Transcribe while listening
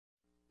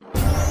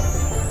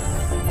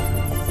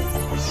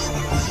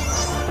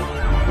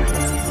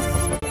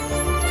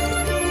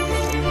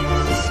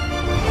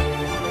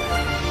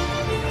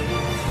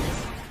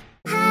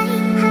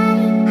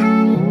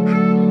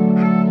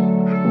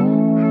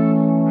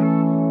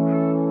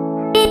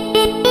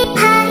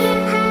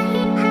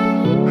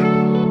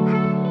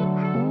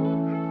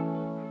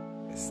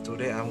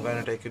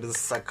gonna take you to the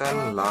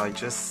second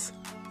largest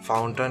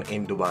fountain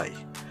in Dubai.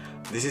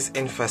 This is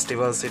in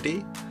Festival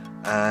City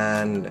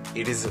and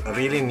it is a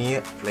really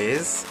near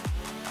place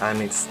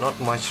and it's not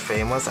much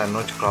famous and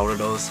not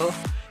crowded also.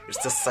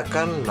 It's the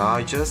second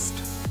largest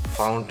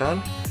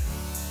fountain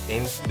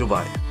in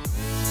Dubai.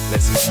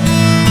 Let's go.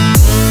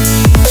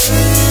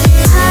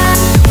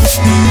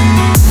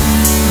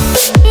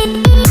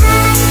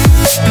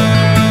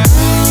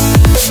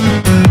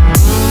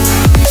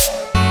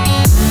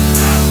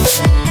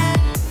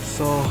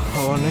 So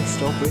our next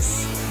stop is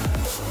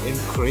in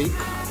Creek,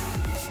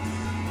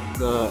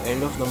 the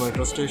end of the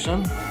metro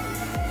station.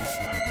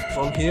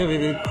 From here we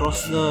will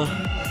cross the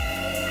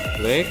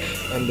lake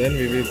and then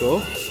we will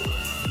go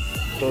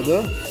to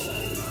the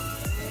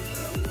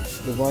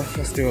Dubai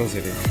Festival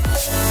City.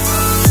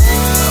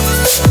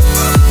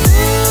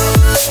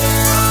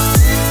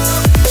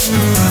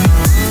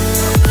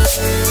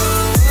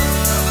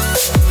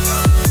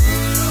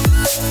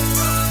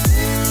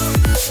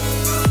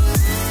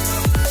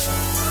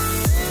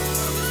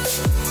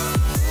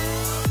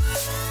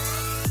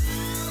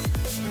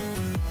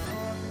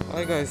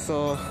 Hi guys,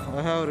 so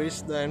I have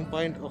reached the end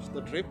point of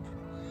the trip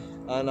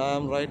and I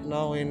am right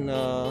now in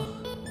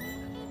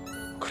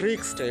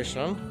Creek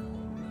station.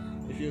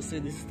 If you see,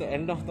 this is the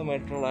end of the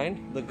metro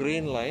line, the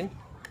green line,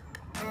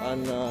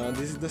 and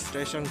this is the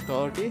station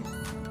 30.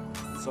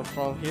 So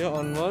from here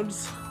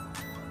onwards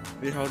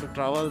we have to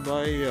travel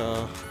by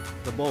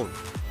the boat,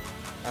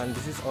 and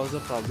this is also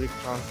public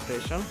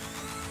transportation,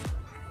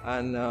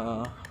 and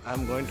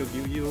I'm going to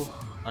give you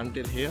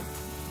until here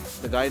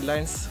the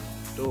guidelines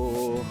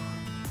to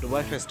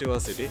Dubai Festival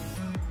City,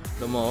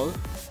 the mall.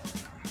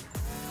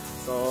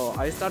 So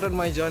I started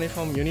my journey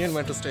from Union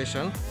Metro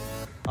Station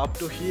up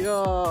to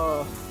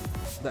here.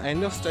 The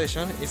end of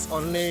station is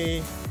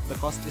only, the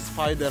cost is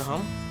 5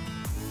 dirham,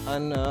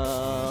 and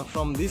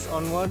from this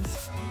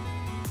onwards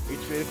it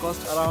will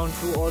cost around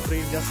 2 or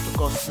 3 just to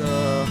cross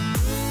the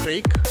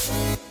creek.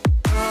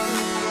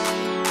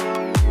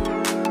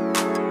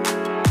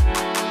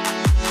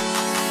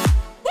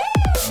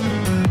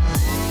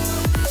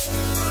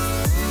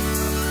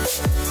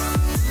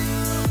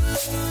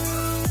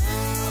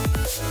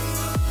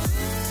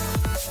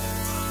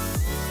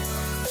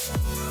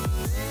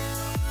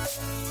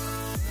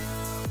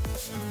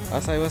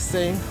 As I was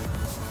saying,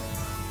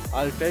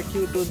 I'll take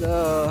you to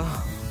the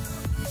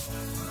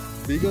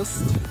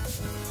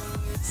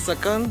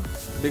second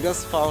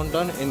biggest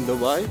fountain in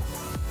Dubai,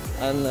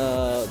 and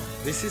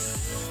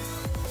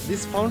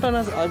this fountain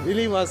has, I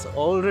believe, has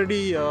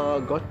already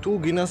got 2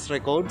 Guinness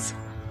records.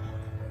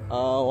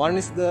 One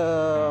is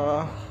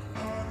the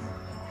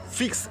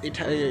fixed. It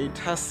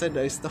has said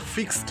it's the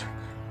fixed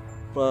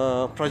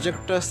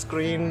projector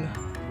screen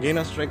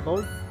Guinness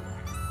record,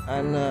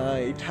 and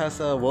it has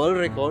a world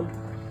record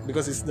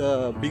because it's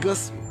the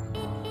biggest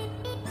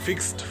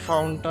fixed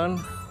fountain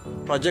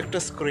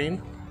projector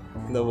screen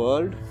in the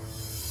world.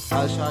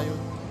 I'll show you.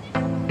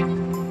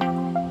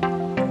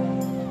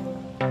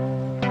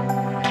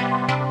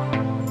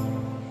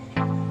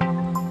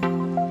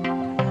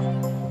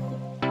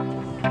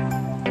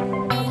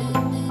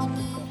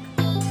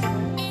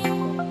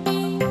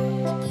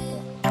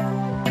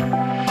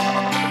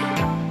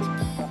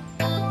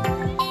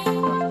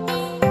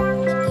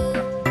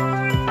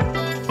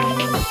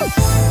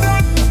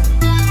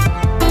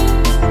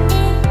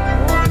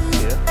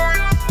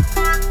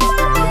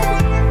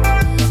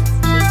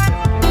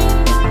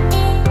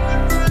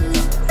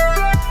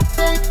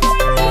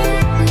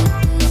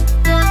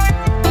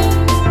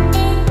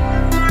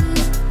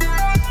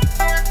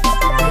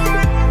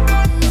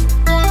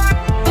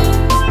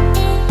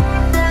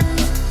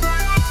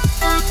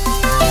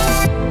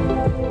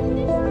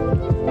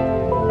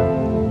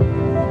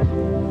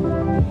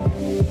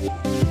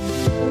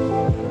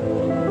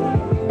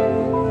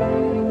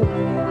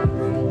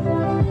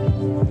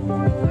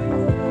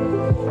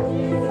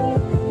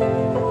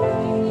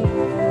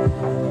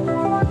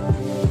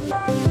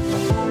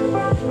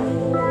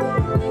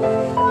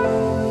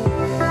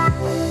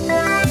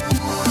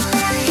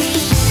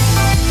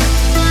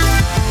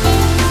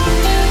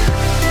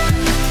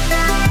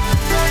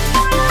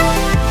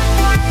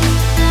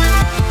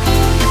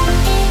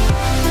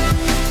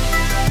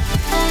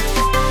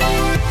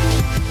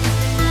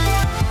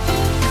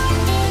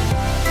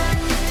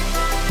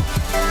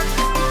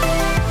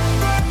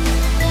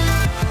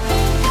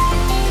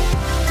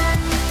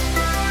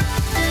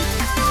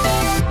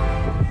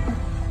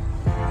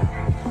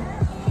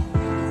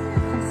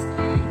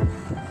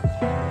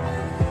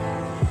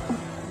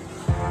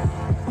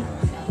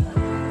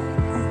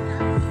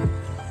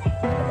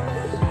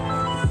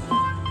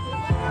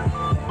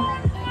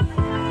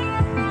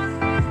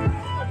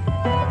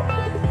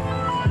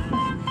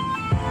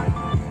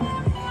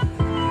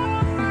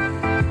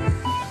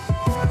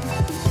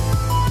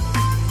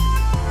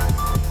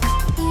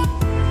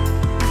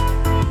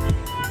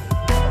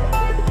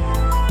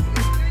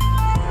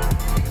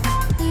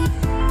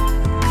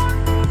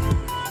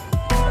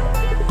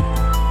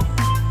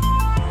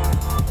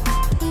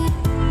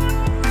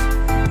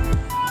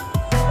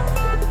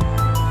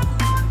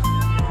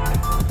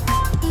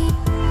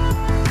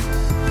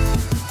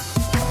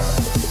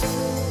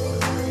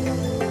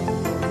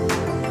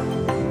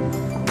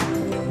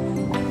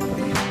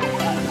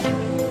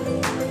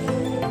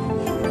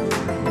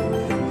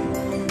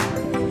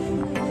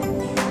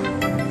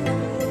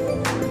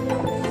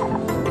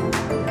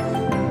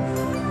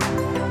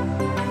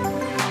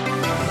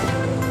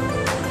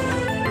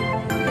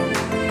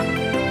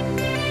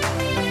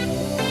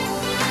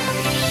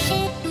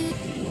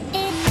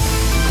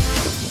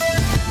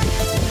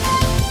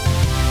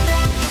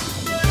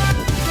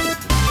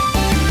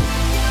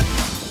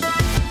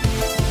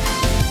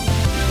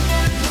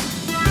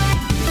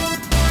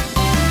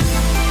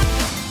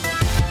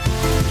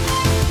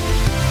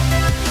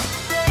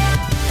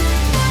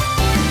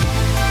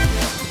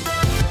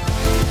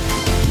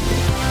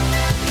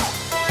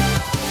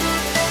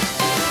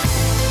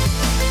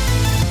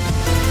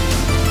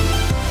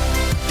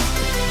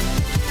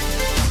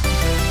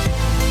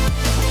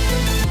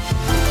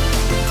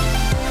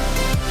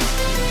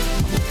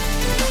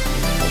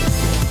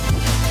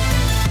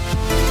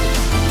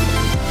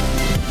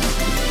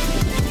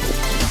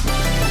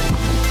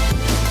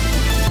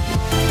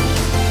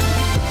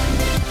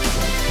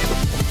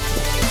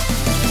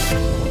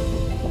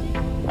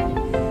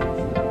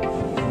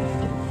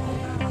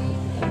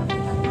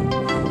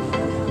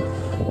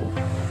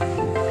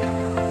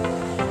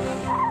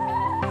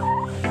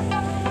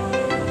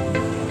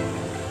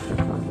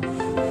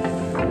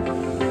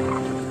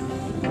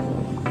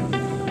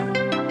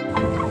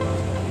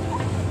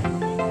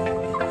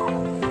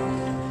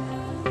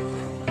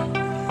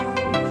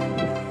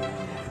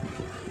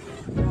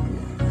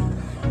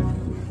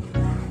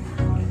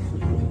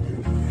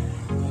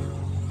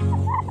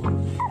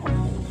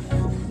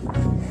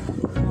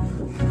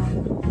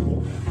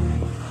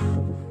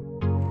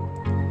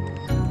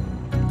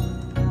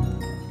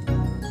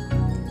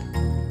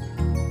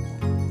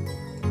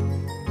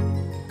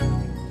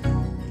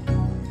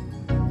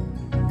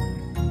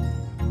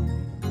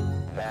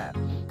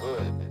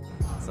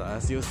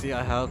 As you see,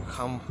 I have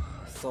come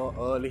so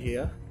early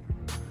here,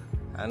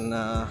 and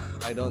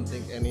I don't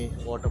think any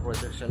water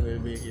projection will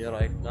be here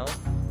right now.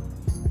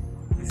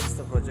 This is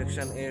the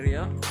projection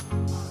area,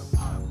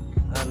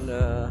 and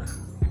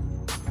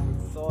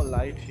so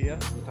light here.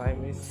 The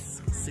time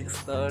is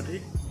 6:30,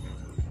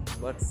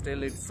 but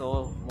still it's so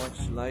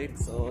much light,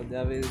 so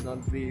there will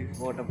not be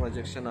water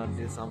projection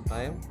until some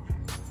time.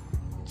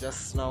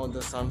 Just now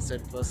the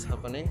sunset was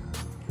happening,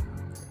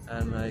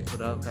 and I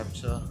could have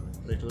captured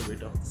a little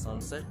bit of the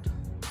sunset,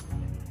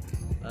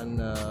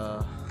 and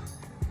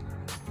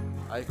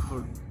I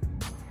could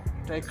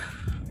take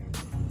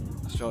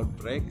a short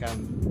break and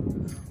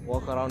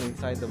walk around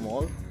inside the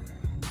mall,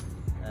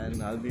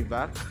 and I'll be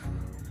back.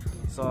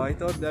 So I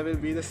thought there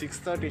will be the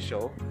 6:30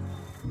 show.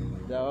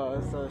 There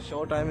was a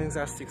show timings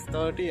at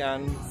 6:30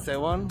 and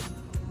 7,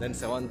 then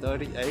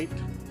 7:30,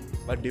 8,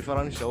 but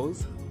different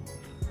shows.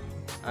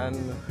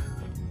 And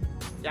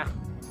yeah,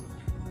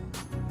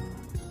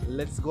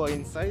 let's go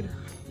inside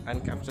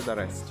and capture the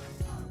rest.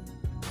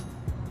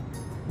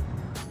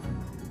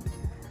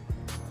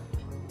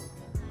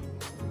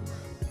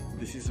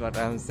 This is what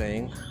I'm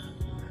saying,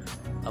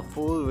 a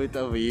pool with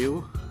a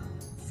view.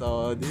 So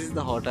this is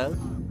the hotel,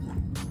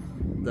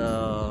 the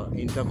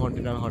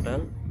Intercontinental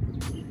Hotel,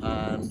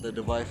 and the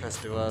Dubai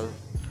Festival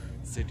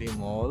City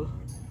Mall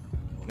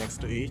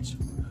next to each,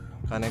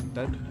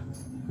 connected,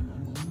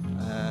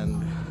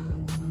 and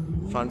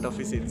front of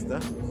it is the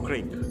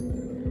creek.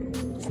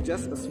 It's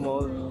just a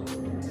small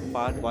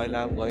part while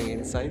I'm going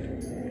inside,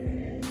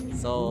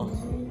 so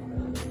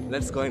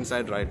let's go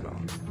inside right now.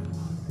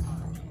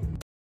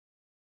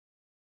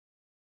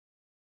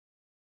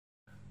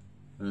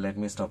 Let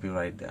me stop you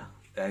right there.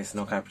 There is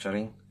no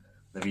capturing,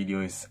 the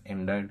video is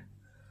ended.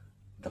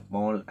 The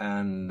mall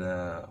and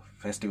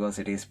festival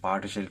city is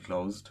partially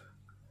closed,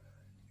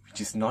 which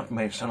is not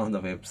mentioned on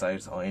the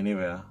websites or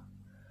anywhere.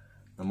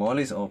 The mall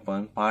is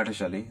open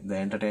partially, the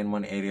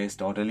entertainment area is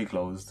totally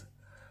closed,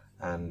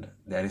 and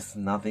there is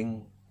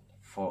nothing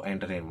for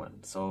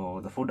entertainment.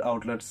 So the food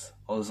outlets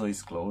also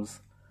is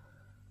closed,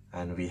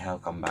 and we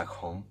have come back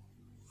home.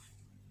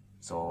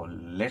 So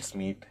let's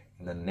meet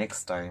in the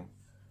next time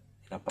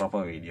in a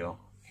proper video,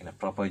 in a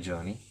proper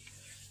journey.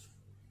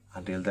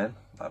 Until then,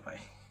 bye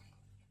bye.